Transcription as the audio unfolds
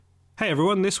Hey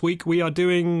everyone, this week we are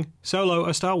doing Solo,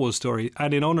 a Star Wars story,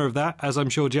 and in honour of that, as I'm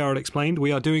sure Jared explained,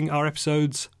 we are doing our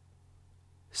episodes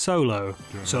solo.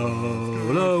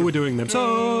 Solo, we're doing them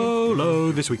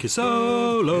solo. This week is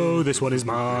solo. This one is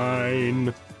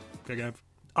mine.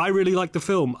 I really like the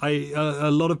film. A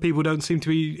lot of people don't seem to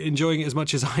be enjoying it as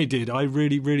much as I did. I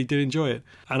really, really did enjoy it,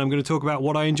 and I'm going to talk about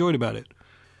what I enjoyed about it.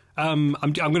 I'm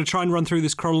going to try and run through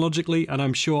this chronologically, and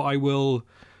I'm sure I will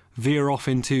veer off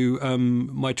into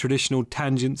my traditional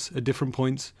tangents at different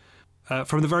points.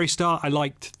 From the very start, I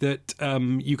liked that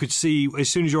you could see, as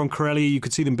soon as you're on Corellia, you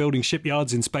could see them building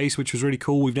shipyards in space, which was really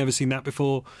cool. We've never seen that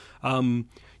before.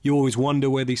 You always wonder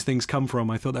where these things come from.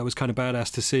 I thought that was kind of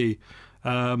badass to see.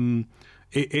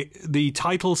 The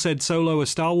title said Solo, a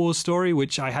Star Wars story,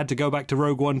 which I had to go back to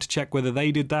Rogue One to check whether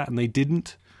they did that, and they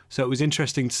didn't. So it was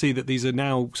interesting to see that these are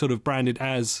now sort of branded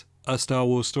as a Star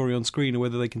Wars story on screen, or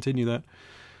whether they continue that.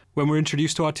 When we're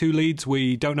introduced to our two leads,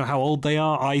 we don't know how old they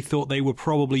are. I thought they were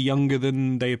probably younger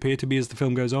than they appear to be as the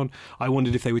film goes on. I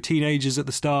wondered if they were teenagers at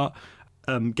the start.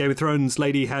 Game of Thrones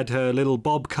lady had her little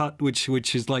bob cut, which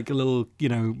is like a little,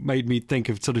 made me think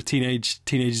of sort of teenagers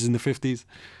in the 50s.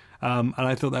 And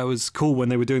I thought that was cool when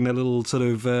they were doing their little sort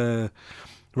of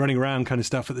running around kind of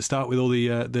stuff at the start with all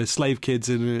the slave kids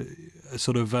in a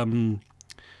sort of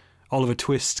Oliver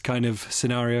Twist kind of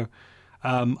scenario.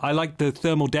 I like the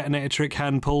thermal detonator trick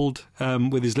Han pulled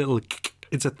with his little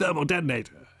it's a thermal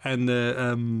detonator, and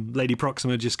the Lady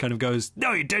Proxima just kind of goes,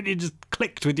 no you didn't, you just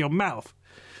clicked with your mouth.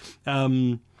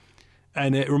 And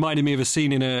it reminded me of a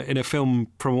scene in a film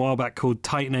from a while back called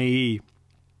Titan AE.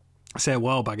 I say a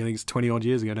while back, I think it's 20 odd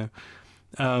years ago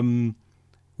now,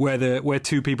 where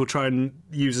two people try and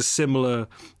use a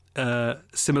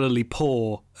similarly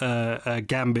poor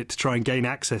gambit to try and gain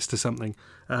access to something,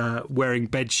 wearing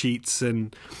bed sheets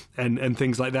and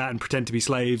things like that, and pretend to be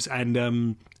slaves,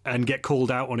 and get called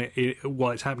out on it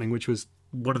while it's happening, which was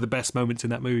one of the best moments in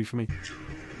that movie for me.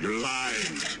 You're lying.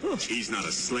 He's not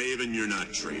a slave and you're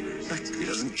not traitors. He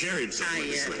doesn't carry himself like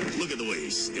a slave. Look at the way he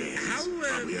stands.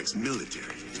 Probably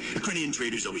ex-military. Ukrainian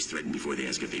traders always threaten before they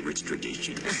ask if they it's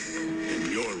tradition.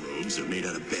 And your robes are made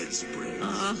out of bedspreads.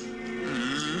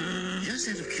 Just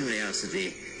out of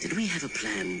curiosity, did we have a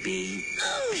plan B?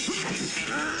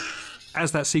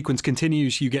 As that sequence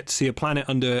continues, you get to see a planet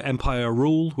under Empire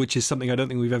rule, which is something I don't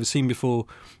think we've ever seen before,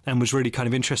 and was really kind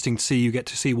of interesting to see. You get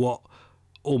to see what,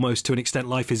 almost to an extent,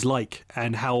 life is like,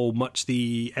 and how much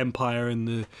the Empire and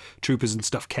the troopers and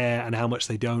stuff care, and how much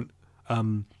they don't,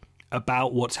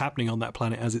 about what's happening on that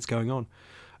planet as it's going on.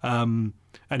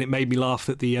 And it made me laugh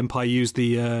that the Empire used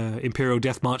the Imperial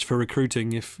Death March for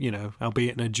recruiting,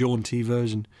 albeit in a jaunty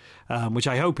version, which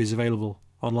I hope is available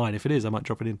online. If it is, I might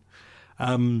drop it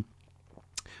in.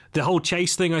 The whole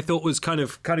chase thing I thought was kind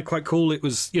of quite cool. It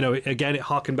was, again, it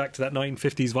harkened back to that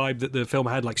 1950s vibe that the film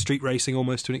had, like street racing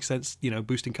almost to an extent,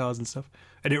 boosting cars and stuff.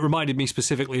 And it reminded me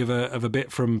specifically of a bit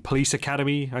from Police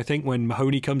Academy, I think, when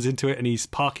Mahoney comes into it and he's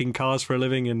parking cars for a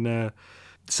living, and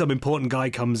some important guy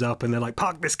comes up and they're like,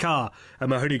 park this car, and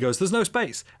Mahoney goes, there's no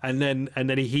space, and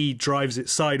then he drives it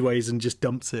sideways and just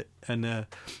dumps it, and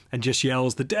just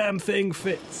yells, the damn thing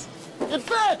fits. It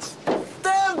fits!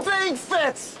 Damn thing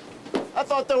fits! I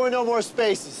thought there were no more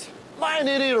spaces. Am I an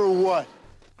idiot or what?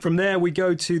 From there, we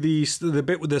go to the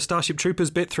bit with the Starship Troopers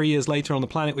bit 3 years later on the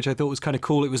planet, which I thought was kind of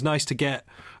cool. It was nice to get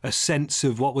a sense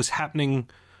of what was happening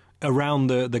around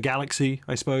the galaxy,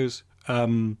 I suppose,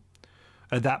 at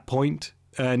that point.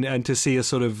 And to see a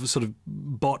sort of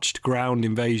botched ground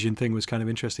invasion thing was kind of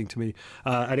interesting to me.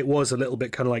 And it was a little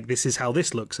bit kind of like, this is how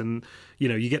this looks. And,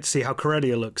 you get to see how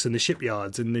Corellia looks and the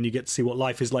shipyards. And then you get to see what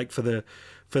life is like for the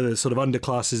sort of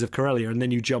underclasses of Corellia. And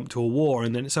then you jump to a war.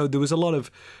 And then, so there was a lot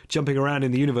of jumping around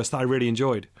in the universe that I really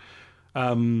enjoyed.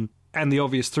 And the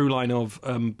obvious through line of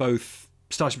both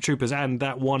Starship Troopers and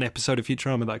that one episode of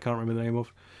Futurama that I can't remember the name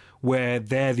of, where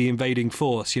they're the invading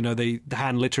force. The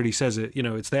Han literally says it,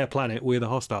 it's their planet, we're the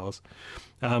hostiles.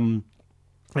 And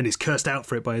he's cursed out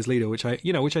for it by his leader, which I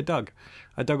dug.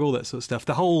 I dug all that sort of stuff.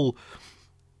 The whole,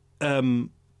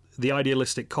 the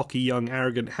idealistic, cocky, young,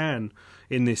 arrogant Han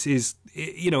in this is,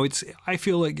 I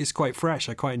feel like it's quite fresh.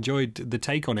 I quite enjoyed the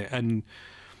take on it. And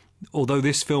although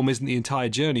this film isn't the entire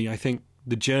journey, I think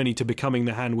the journey to becoming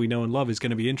the Han we know and love is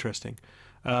going to be interesting.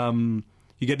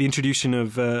 You get the introduction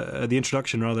of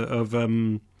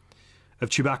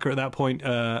Chewbacca at that point,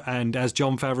 and as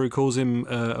Jon Favreau calls him,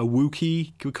 a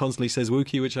Wookiee, he constantly says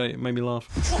Wookiee, which made me laugh.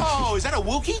 Whoa, is that a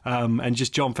Wookiee? And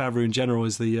just Jon Favreau in general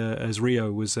as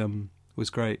Rio was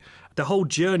great. The whole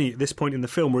journey at this point in the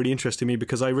film really interested me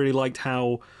because I really liked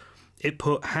how it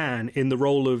put Han in the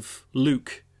role of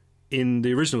Luke in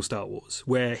the original Star Wars,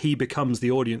 where he becomes the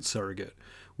audience surrogate,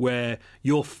 where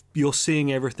you're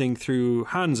seeing everything through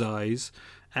Han's eyes,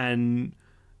 and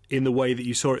in the way that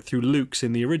you saw it through Luke's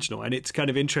in the original. And it's kind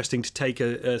of interesting to take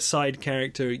a side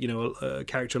character, a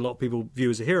character a lot of people view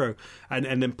as a hero,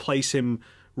 and then place him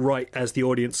right as the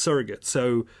audience surrogate.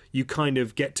 So you kind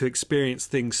of get to experience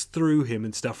things through him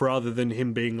and stuff, rather than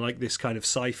him being like this kind of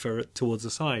cipher towards the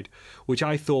side, which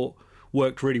I thought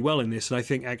worked really well in this. And I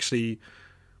think actually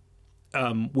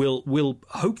will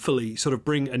hopefully sort of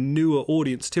bring a newer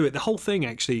audience to it. The whole thing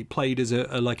actually played as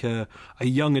a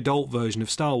young adult version of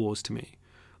Star Wars to me.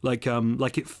 Like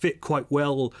it fit quite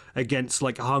well against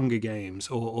like Hunger Games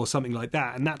or something like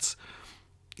that, and that's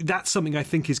something I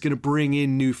think is going to bring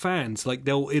in new fans. Like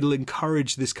it'll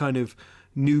encourage this kind of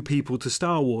new people to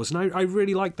Star Wars, and I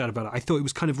really like that about it. I thought it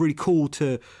was kind of really cool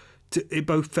to it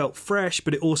both felt fresh,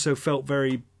 but it also felt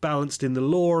very balanced in the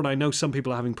lore. And I know some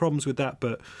people are having problems with that,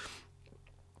 but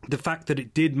the fact that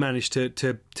it did manage to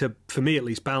for me at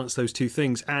least balance those two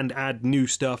things and add new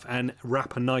stuff and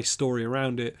wrap a nice story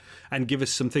around it and give us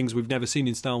some things we've never seen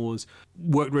in Star Wars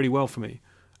worked really well for me.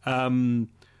 The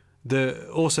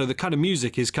kind of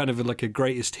music is kind of like a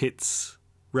greatest hits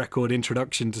record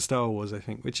introduction to Star Wars, I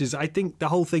think the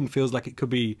whole thing feels like it could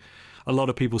be a lot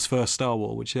of people's first Star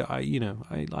Wars, which I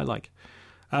like.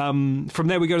 From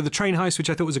there we go to the train heist, which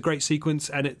I thought was a great sequence,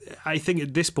 and I think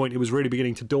at this point it was really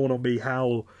beginning to dawn on me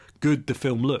how good the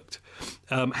film looked,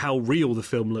 how real the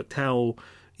film looked, how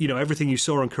everything you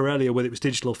saw on Corellia, whether it was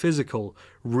digital or physical,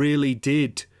 really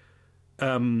did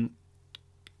had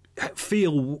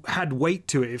weight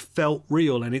to it. It felt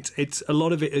real, and it's a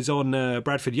lot of it is on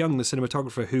Bradford Young, the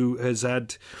cinematographer, who has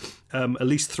had at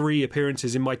least 3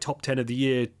 appearances in my top 10 of the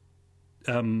year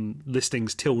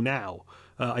listings till now.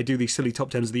 I do these silly top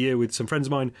 10s of the year with some friends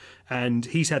of mine, and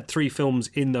he's had 3 films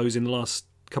in those in the last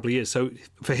couple of years. So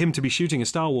for him to be shooting a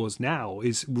Star Wars now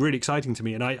is really exciting to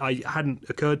me, and I hadn't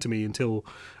occurred to me until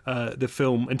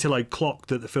until I clocked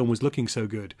that the film was looking so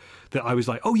good, that I was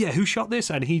like, oh yeah, who shot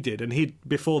this? And he did. And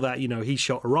before that, he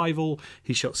shot Arrival,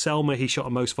 he shot Selma, he shot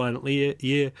A Most Violent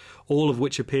Year, all of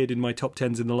which appeared in my top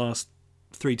 10s in the last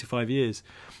 3 to 5 years.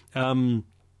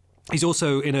 He's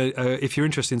also if you're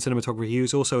interested in cinematography, he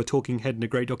was also a talking head in a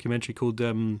great documentary called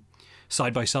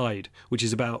Side by Side, which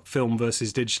is about film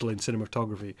versus digital in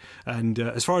cinematography. And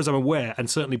as far as I'm aware, and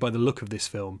certainly by the look of this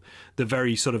film, the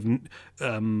very sort of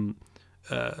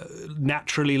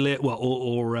naturally lit,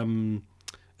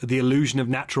 the illusion of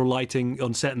natural lighting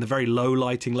on set and the very low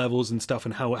lighting levels and stuff,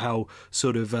 and how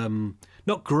sort of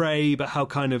not grey, but how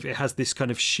kind of it has this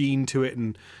kind of sheen to it,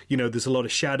 and there's a lot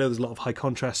of shadow, there's a lot of high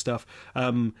contrast stuff.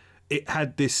 It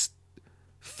had this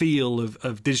feel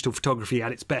of digital photography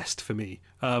at its best for me.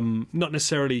 Not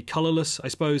necessarily colourless, I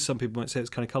suppose. Some people might say it's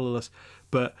kind of colourless,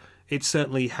 but it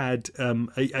certainly had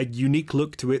a unique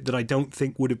look to it that I don't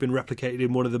think would have been replicated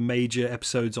in one of the major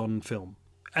episodes on film.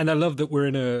 And I love that we're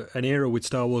in an era with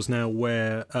Star Wars now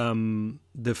where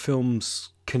the films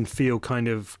can feel kind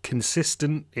of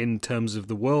consistent in terms of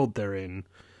the world they're in,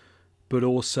 but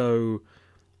also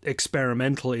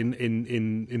experimental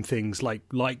in things like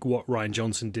what Rian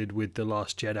Johnson did with The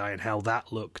Last Jedi and how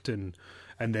that looked, and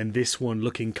then this one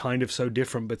looking kind of so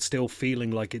different but still feeling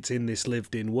like it's in this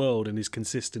lived-in world and is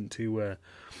consistent to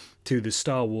the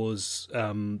Star Wars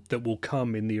that will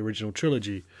come in the original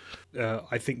trilogy.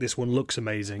 I think this one looks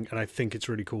amazing, and I think it's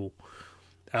really cool.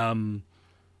 From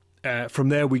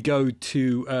there we go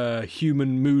to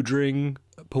human mood ring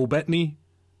Paul Bettany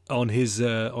on his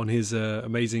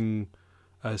amazing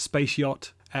space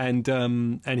yacht, and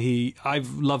I've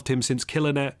loved him since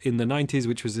Killernet in the 90s,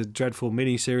 which was a dreadful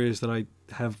mini-series that I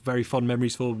have very fond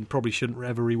memories for and probably shouldn't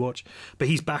ever rewatch. But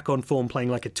he's back on form, playing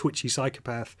like a twitchy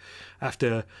psychopath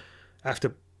after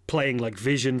playing like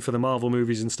Vision for the Marvel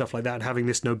movies and stuff like that, and having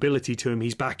this nobility to him.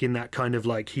 He's back in that kind of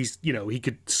like, he's he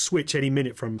could switch any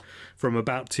minute from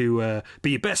about to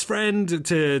be your best friend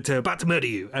to about to murder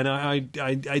you, and I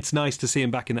it's nice to see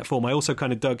him back in that form. I also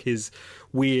kind of dug his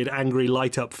weird angry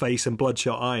light up face and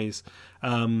bloodshot eyes,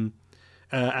 and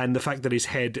the fact that his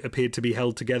head appeared to be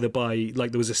held together by,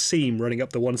 like, there was a seam running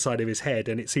up the one side of his head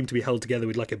and it seemed to be held together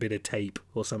with like a bit of tape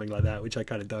or something like that, which I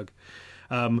kind of dug.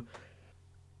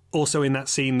 Also in that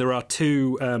scene, there are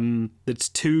two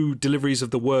deliveries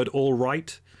of the word "all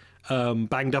right"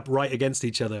 banged up right against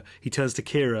each other. He turns to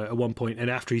Kira at one point, and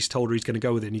after he's told her he's going to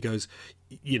go with it, and he goes,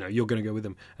 "You're going to go with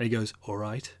him," and he goes, "All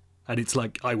right," and it's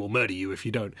like, "I will murder you if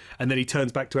you don't." And then he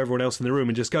turns back to everyone else in the room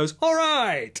and just goes, "All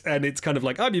right," and it's kind of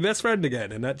like, "I'm your best friend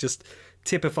again," and that just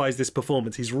typifies this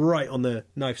performance. He's right on the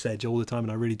knife's edge all the time,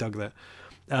 and I really dug that.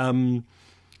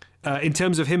 In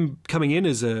terms of him coming in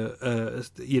as in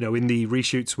the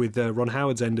reshoots with Ron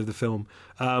Howard's end of the film,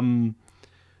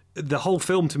 the whole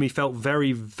film to me felt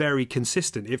very, very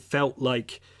consistent. It felt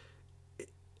like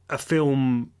a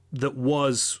film that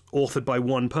was authored by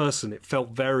one person. It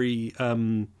felt very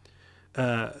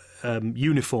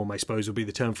uniform, I suppose would be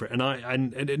the term for it,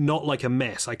 and not like a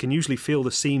mess. I can usually feel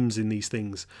the seams in these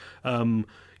things,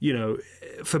 you know,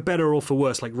 for better or for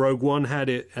worse. Like Rogue One had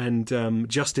it, and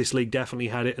Justice League definitely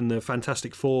had it, and the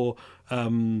Fantastic Four,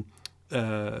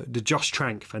 the Josh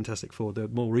Trank Fantastic Four, the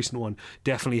more recent one,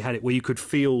 definitely had it, where you could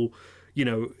feel, you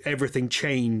know, everything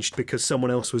changed because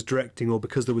someone else was directing or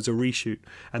because there was a reshoot.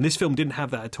 And this film didn't have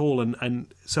that at all,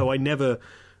 and so I never,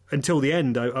 until the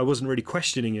end, I wasn't really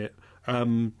questioning it.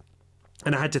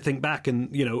 And I had to think back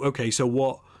and, you know, okay, so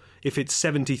what if it's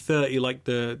 70-30 like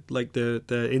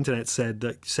the internet said,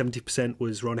 that 70%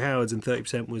 was Ron Howard's and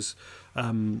 30% was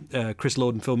Chris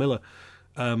Lord and Phil Miller,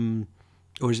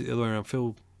 or is it the other way around,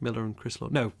 Phil Miller and Chris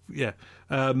Lord? No, yeah.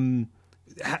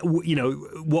 You know,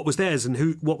 what was theirs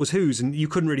and what was whose, and you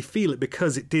couldn't really feel it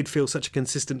because it did feel such a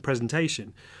consistent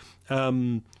presentation.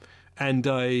 And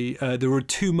there were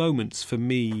two moments for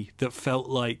me that felt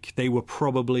like they were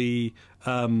probably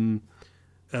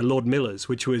Lord Miller's,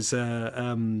 which was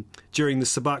during the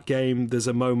Sabacc game. There's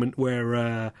a moment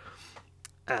where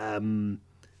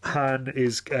Han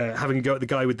is having a go at the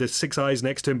guy with the 6 eyes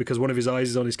next to him because one of his eyes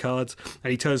is on his cards,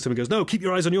 and he turns to him and goes, "No, keep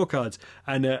your eyes on your cards."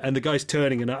 And the guy's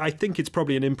turning, and I think it's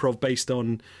probably an improv based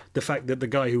on the fact that the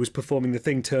guy who was performing the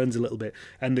thing turns a little bit,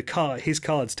 and his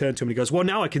cards turn to him, and he goes, "Well,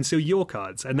 now I can see your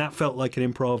cards." And that felt like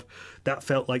an improv. That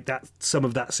felt like that some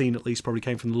of that scene at least probably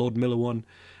came from the Lord Miller one.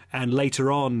 And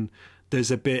later on,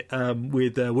 there's a bit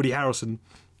with Woody Harrelson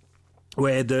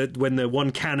where when the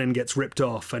one cannon gets ripped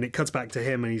off and it cuts back to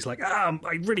him and he's like, I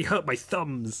really hurt my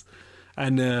thumbs,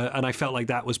 and I felt like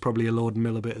that was probably a Lord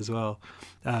Miller bit as well.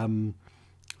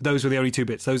 Those were the only two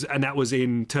bits. And that was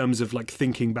in terms of like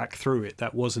thinking back through it.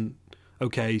 That wasn't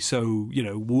okay. So, you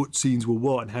know, what scenes were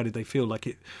what and how did they feel? Like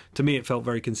it to me, it felt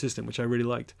very consistent, which I really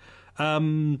liked.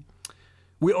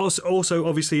 We also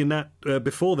obviously in that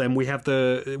before them we have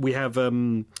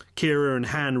Kira and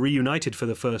Han reunited for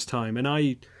the first time, and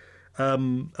I.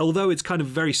 Although it's kind of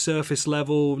very surface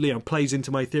level, you know, plays into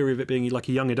my theory of it being like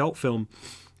a young adult film,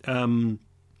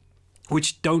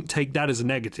 which don't take that as a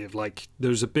negative. Like,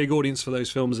 there's a big audience for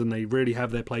those films and they really have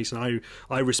their place, and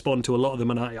I respond to a lot of them,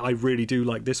 and I really do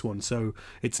like this one, so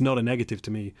it's not a negative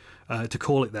to me to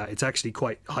call it that. It's actually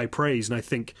quite high praise, and I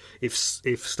think if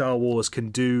Star Wars can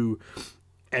do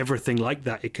everything like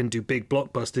that, it can do big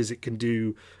blockbusters, it can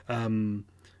do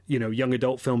you know, young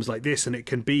adult films like this, and it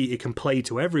can play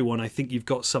to everyone. I think you've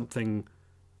got something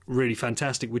really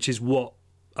fantastic, which is what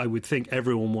I would think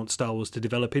everyone wants Star Wars to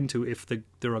develop into if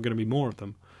there are going to be more of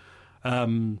them.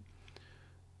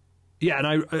 Yeah,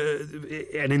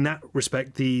 and in that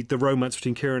respect, the romance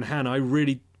between Kira and Han, I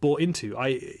really bought into.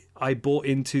 I bought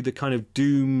into the kind of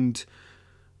doomed,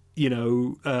 you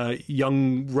know,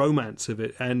 young romance of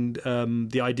it, and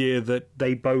the idea that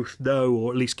they both know,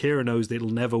 or at least Kira knows, that it'll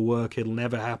never work, it'll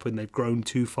never happen. They've grown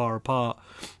too far apart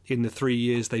in the 3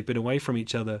 years they've been away from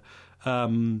each other.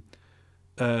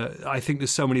 I think there's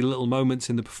so many little moments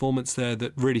in the performance there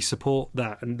that really support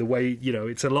that, and the way, you know,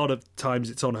 it's a lot of times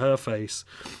it's on her face,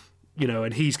 you know,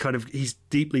 and he's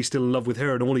deeply still in love with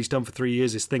her, and all he's done for 3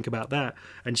 years is think about that.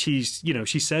 And she's, you know,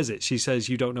 she says it. She says,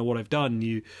 "You don't know what I've done.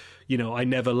 You know, I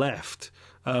never left."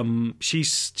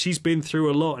 She's been through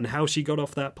a lot, and how she got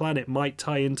off that planet might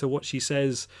tie into what she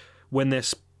says when they're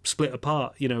split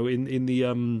apart. You know, in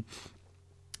the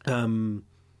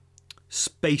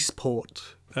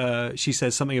spaceport, she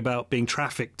says something about being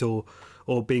trafficked or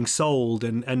being sold,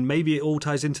 and maybe it all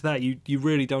ties into that. You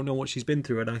really don't know what she's been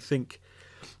through, and I think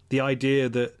the idea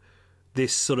that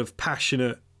this sort of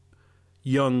passionate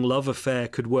young love affair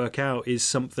could work out is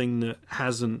something that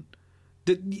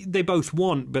they both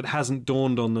want, but hasn't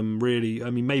dawned on them really. I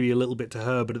mean, maybe a little bit to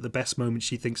her, but at the best moment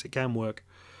she thinks it can work.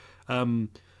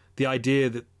 The idea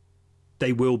that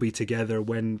they will be together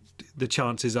when the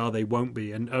chances are they won't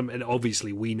be, and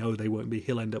obviously we know they won't be.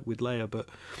 He'll end up with Leia, but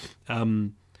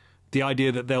the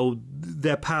idea that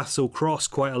their paths will cross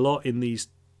quite a lot in these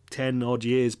 10 odd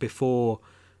years before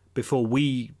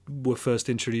we were first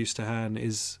introduced to Han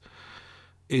is,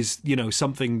 you know,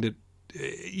 something that,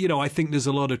 you know, I think there's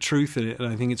a lot of truth in it, and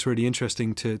I think it's really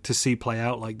interesting to see play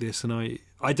out like this. And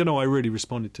I don't know, I really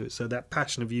responded to it. So that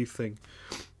passion of youth thing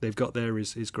they've got there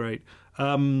is great.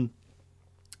 What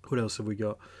else have we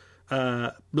got?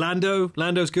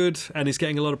 Lando's good, and he's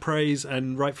getting a lot of praise,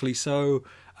 and rightfully so.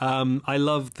 I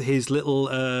loved his little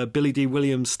Billy D.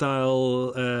 Williams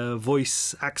style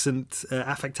voice accent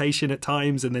affectation at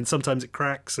times, and then sometimes it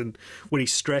cracks, and when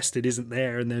he's stressed it isn't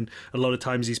there, and then a lot of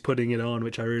times he's putting it on,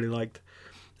 which I really liked.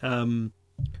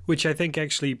 which I think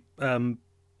actually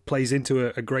plays into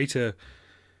a greater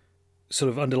sort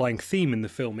of underlying theme in the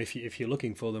film, if you're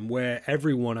looking for them, where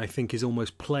everyone, I think, is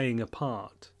almost playing a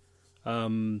part.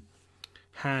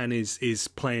 Han is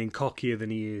playing cockier than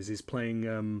he is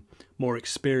playing more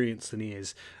experienced than he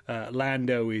is.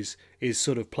 Lando is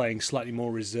sort of playing slightly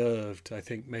more reserved, I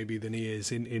think, maybe than he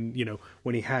is in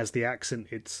when he has the accent.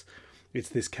 It's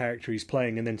this character he's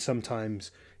playing, and then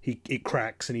sometimes it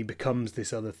cracks and he becomes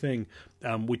this other thing,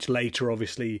 which later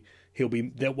obviously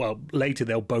later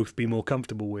they'll both be more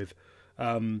comfortable with.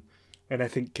 And I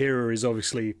think Kira is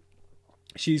obviously,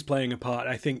 she's playing a part.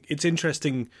 I think it's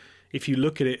interesting if you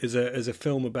look at it as a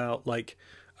film about like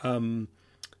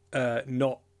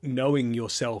not knowing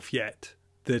yourself yet,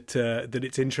 that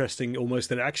it's interesting almost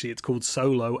that actually it's called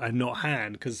Solo and not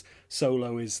Han, because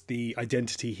Solo is the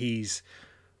identity he's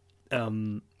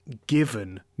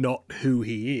given, not who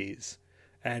he is.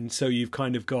 And so you've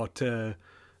kind of got a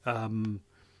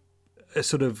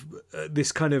sort of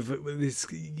this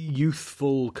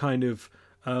youthful kind of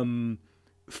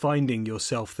finding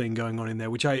yourself thing going on in there,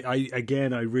 which I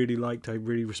really liked. I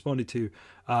really responded to,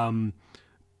 and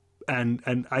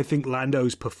I think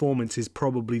Lando's performance is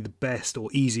probably the best or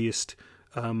easiest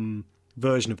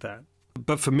version of that.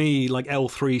 But for me, like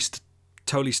L3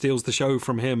 totally steals the show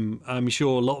from him. I'm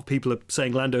sure a lot of people are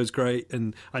saying Lando's great,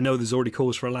 and I know there's already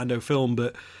calls for a Lando film,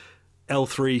 but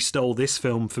L3 stole this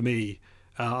film for me.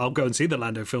 I'll go and see the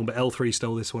Lando film, but L3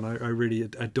 stole this one. I really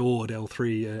adored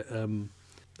L3.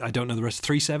 I don't know the rest.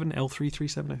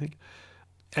 L337, I think.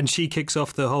 And she kicks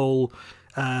off the whole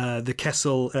the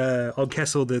Kessel on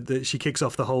Kessel. She kicks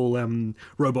off the whole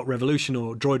robot revolution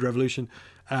or droid revolution.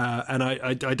 And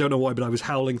I don't know why, but I was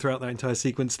howling throughout that entire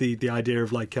sequence. The idea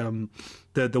of like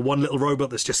the one little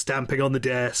robot that's just stamping on the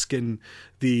desk, and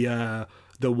the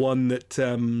one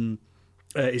that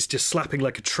is just slapping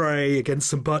like a tray against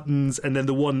some buttons, and then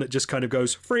the one that just kind of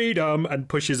goes freedom and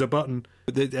pushes a button,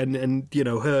 and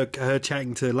her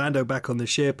chatting to Lando back on the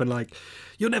ship, and like,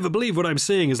 you'll never believe what I'm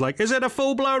seeing, is like, is it a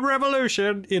full-blown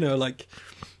revolution? Like,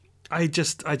 I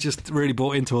just really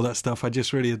bought into all that stuff. I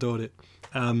just really adored it.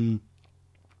 And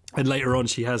later on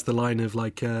she has the line of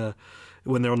like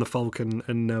when they're on the Falcon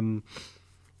and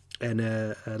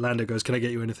Lando goes, can I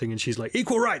get you anything? And she's like,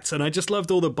 equal rights. And I just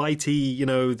loved all the bitey,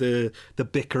 the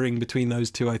bickering between those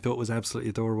two. I thought was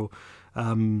absolutely adorable.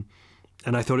 And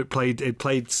I thought it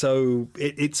played so,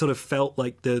 it sort of felt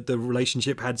like the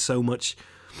relationship had so much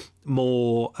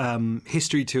more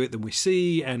history to it than we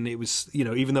see. And it was,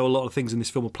 even though a lot of things in this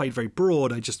film are played very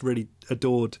broad, I just really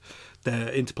adored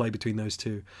the interplay between those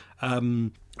two.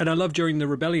 And I love during the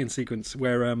rebellion sequence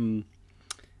where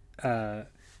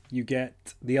you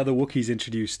get the other Wookiees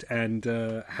introduced, and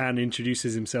Han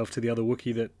introduces himself to the other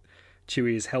Wookiee that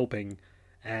Chewie is helping,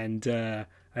 and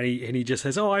he just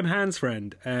says, "Oh, I'm Han's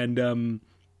friend," and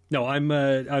no, I'm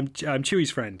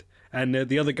Chewie's friend, and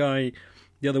the other guy,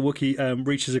 the other Wookiee,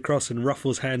 reaches across and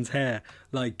ruffles Han's hair.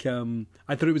 Like,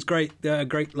 I thought it was great,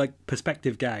 great like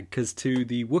perspective gag, because to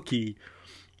the Wookiee,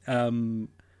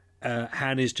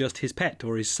 Han is just his pet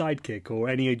or his sidekick, or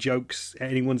any jokes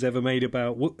anyone's ever made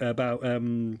about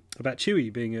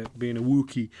Chewie being a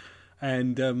Wookiee,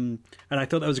 and I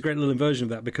thought that was a great little inversion of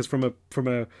that, because from a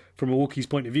Wookiee's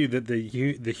point of view, that the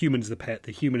human's the pet,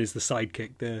 the human is the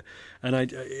sidekick,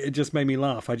 it just made me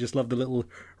laugh. I just loved the little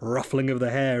ruffling of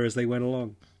the hair as they went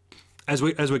along. As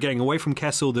we're getting away from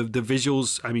Kessel, the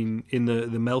visuals, I mean, in the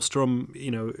Maelstrom,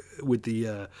 with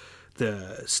the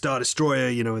Star Destroyer,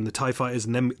 and the TIE fighters,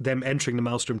 and them entering the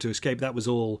Maelstrom to escape, that was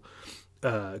all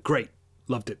great.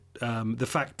 Loved it. The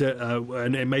fact that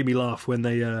and it made me laugh when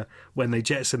they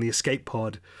jettison the escape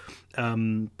pod.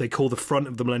 They call the front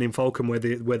of the Millennium Falcon where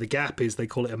the gap is, they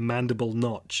call it a mandible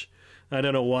notch. I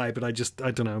don't know why, but I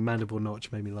don't know, mandible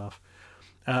notch made me laugh.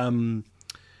 I know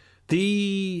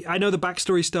the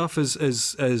backstory stuff has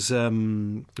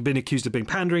been accused of being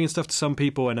pandering and stuff to some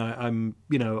people, and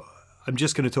I'm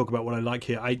just going to talk about what I like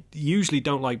here. I usually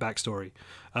don't like backstory.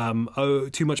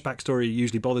 Too much backstory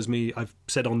usually bothers me. I've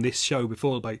said on this show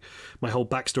before, like, my whole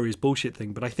backstory is bullshit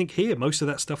thing. But I think here, most of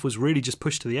that stuff was really just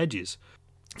pushed to the edges,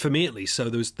 for me at least. So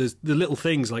there's the little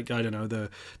things like, I don't know,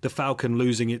 the Falcon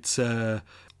losing its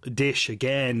dish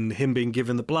again, him being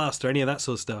given the blaster, any of that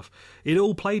sort of stuff. It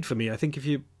all played for me. I think if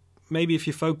you're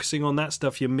focusing on that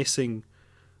stuff, you're missing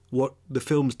what the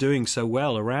film's doing so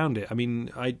well around it. I mean,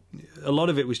 a lot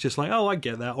of it was just like, oh, I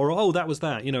get that, or oh, that was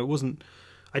that. It wasn't.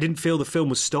 I didn't feel the film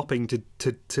was stopping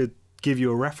to give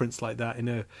you a reference like that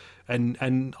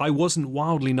and I wasn't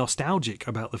wildly nostalgic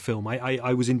about the film.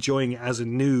 I was enjoying it as a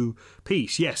new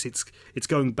piece. Yes, it's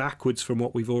going backwards from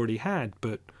what we've already had,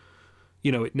 but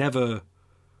it never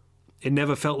it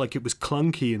never felt like it was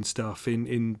clunky and stuff.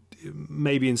 In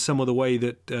maybe in some other way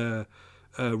that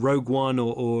Rogue One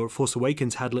or Force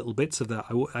Awakens had little bits of that.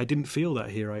 I didn't feel that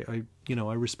here.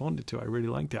 I responded to it. I really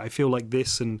liked it. I feel like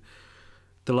this and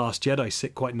The Last Jedi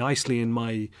sit quite nicely in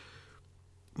my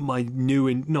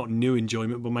not new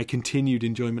enjoyment, but my continued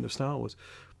enjoyment of Star Wars.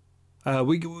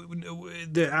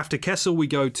 After Kessel, we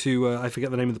go to I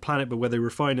forget the name of the planet, but where they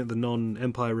refine at the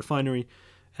non-Empire refinery,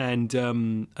 and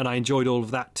I enjoyed all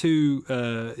of that too.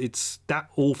 That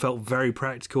all felt very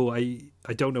practical. I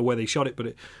don't know where they shot it,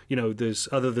 but there's,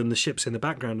 other than the ships in the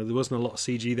background, there wasn't a lot of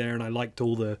CG there, and I liked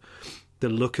all the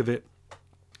look of it.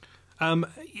 And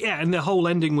the whole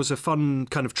ending was a fun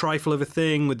kind of trifle of a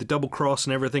thing with the double cross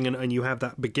and everything, and you have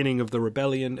that beginning of the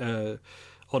rebellion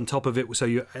on top of it, so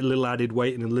you a little added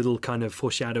weight and a little kind of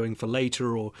foreshadowing for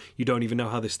later, or you don't even know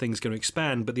how this thing's going to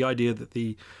expand. But the idea that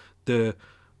the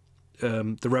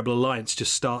Rebel Alliance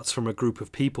just starts from a group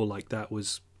of people like that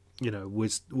was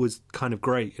kind of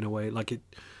great in a way. Like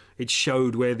it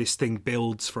showed where this thing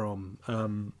builds from.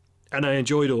 And I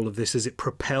enjoyed all of this as it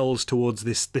propels towards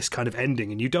this kind of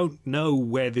ending. And you don't know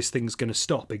where this thing's going to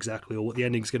stop exactly, or what the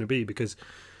ending's going to be, because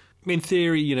in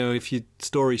theory, if your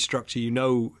story structure,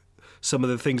 some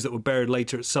of the things that were buried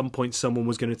later, at some point someone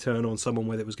was going to turn on someone,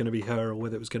 whether it was going to be her or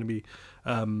whether it was going to be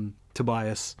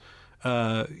Tobias.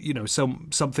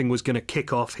 Something was going to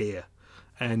kick off here.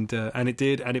 And it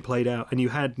did, and it played out. And you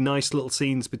had nice little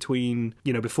scenes between,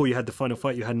 before you had the final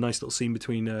fight, you had a nice little scene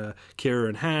between Kira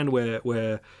and Han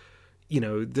where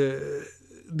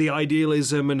the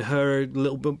idealism and her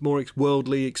little bit more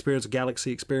worldly experience,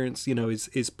 galaxy experience,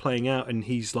 is playing out, and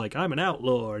he's like, I'm an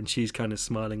outlaw, and she's kind of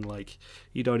smiling like,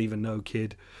 you don't even know,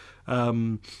 kid.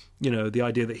 The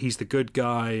idea that he's the good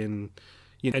guy, and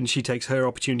she takes her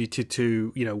opportunity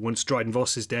to once Dryden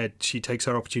Voss is dead, she takes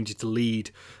her opportunity to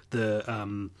lead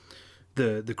the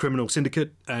criminal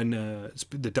syndicate, and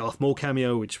the Darth Maul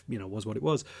cameo, which was what it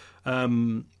was.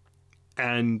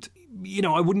 And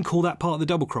I wouldn't call that part of the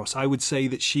double cross. I would say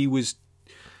that she was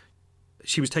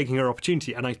taking her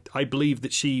opportunity, and I believe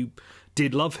that she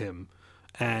did love him,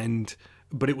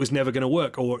 but it was never going to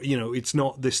work, or it's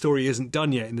not, the story isn't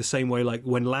done yet, in the same way like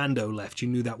when Lando left, you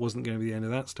knew that wasn't going to be the end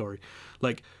of that story.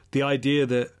 Like the idea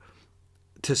that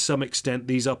to some extent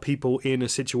these are people in a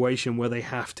situation where they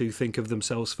have to think of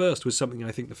themselves first was something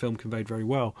I think the film conveyed very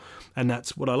well, and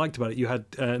that's what I liked about it. You had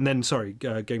and then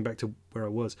going back to where I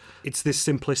was, it's this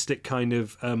simplistic kind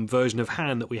of version of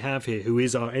Han that we have here, who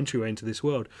is our entryway into this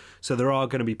world. So there are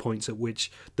going to be points at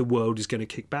which the world is going to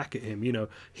kick back at him.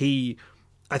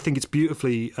 I think it's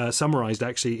beautifully summarized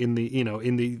actually in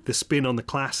the spin on the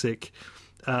classic.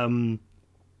 I've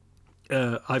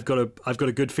got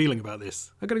a good feeling about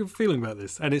this. I've got a good feeling about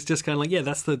this, and it's just kind of like, yeah,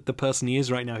 that's the person he is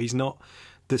right now. He's not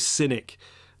the cynic,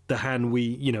 the Han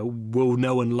we will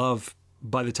know and love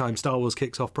by the time Star Wars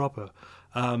kicks off proper.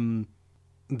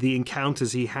 The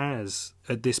encounters he has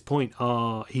at this point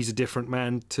are, he's a different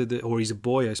man or he's a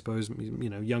boy, I suppose,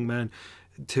 young man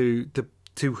to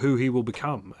who he will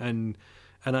become, and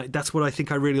that's what I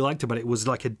think I really liked about it. It was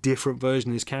like a different version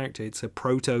of his character. It's a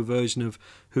proto version of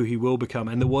who he will become.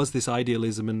 And there was this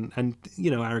idealism and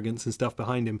arrogance and stuff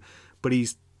behind him. But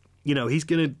he's going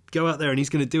to go out there and he's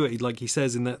going to do it. Like he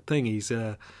says in that thing, he's,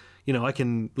 I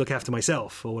can look after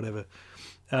myself or whatever.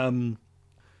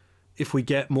 If we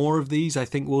get more of these, I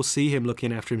think we'll see him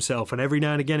looking after himself. And every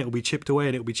now and again, it'll be chipped away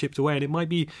and it'll be chipped away. And it might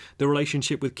be the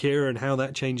relationship with Kira and how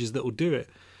that changes that will do it.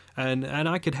 And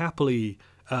I could happily...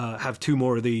 have two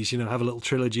more of these, have a little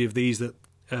trilogy of these that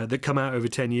come out over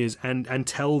 10 years and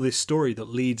tell this story that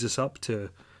leads us up to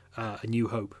A New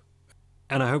Hope.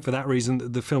 And I hope for that reason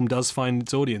that the film does find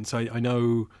its audience. I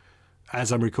know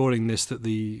as I'm recording this that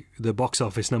the box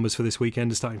office numbers for this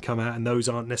weekend are starting to come out, and those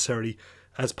aren't necessarily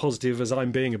as positive as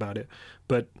I'm being about it.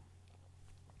 But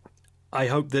I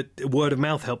hope that word of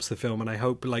mouth helps the film, and I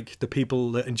hope like the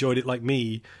people that enjoyed it like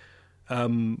me,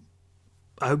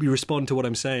 I hope you respond to what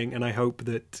I'm saying, and I hope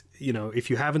that, if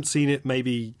you haven't seen it,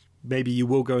 maybe you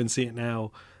will go and see it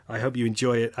now. I hope you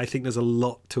enjoy it. I think there's a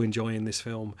lot to enjoy in this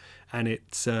film, and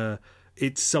it's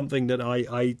something that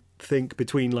I think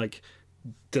between like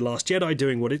The Last Jedi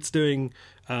doing what it's doing,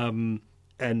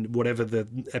 and whatever the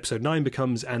episode 9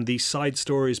 becomes, and these side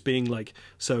stories being like,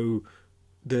 so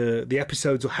the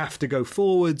episodes will have to go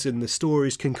forwards and the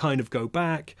stories can kind of go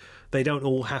back. They don't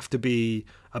all have to be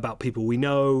about people we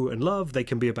know and love. They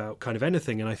can be about kind of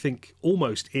anything. And I think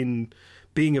almost in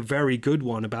being a very good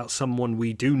one about someone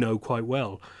we do know quite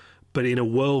well, but in a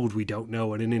world we don't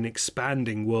know, and in an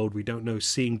expanding world we don't know,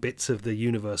 seeing bits of the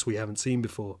universe we haven't seen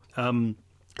before.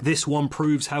 This one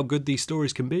proves how good these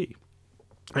stories can be,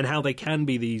 and how they can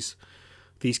be these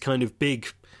these kind of big,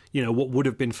 what would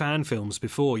have been fan films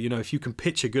before. If you can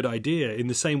pitch a good idea in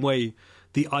the same way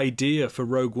the idea for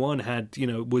Rogue One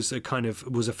was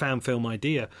a fan film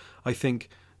idea, I think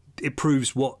it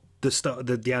proves what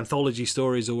the anthology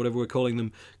stories, or whatever we're calling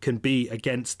them, can be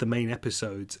against the main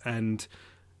episodes. And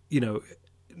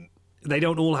they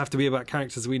don't all have to be about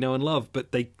characters we know and love,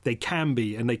 but they can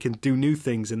be, and they can do new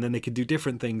things, and then they can do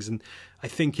different things. And I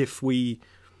think if we,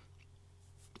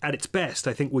 at its best,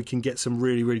 I think we can get some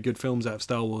really, really good films out of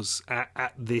Star Wars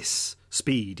at this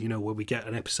speed, where we get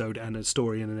an episode and a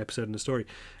story and an episode and a story.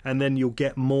 And then you'll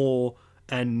get more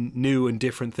and new and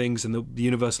different things, and the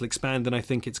universe will expand, and I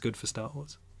think it's good for Star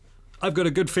Wars. I've got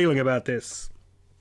a good feeling about this.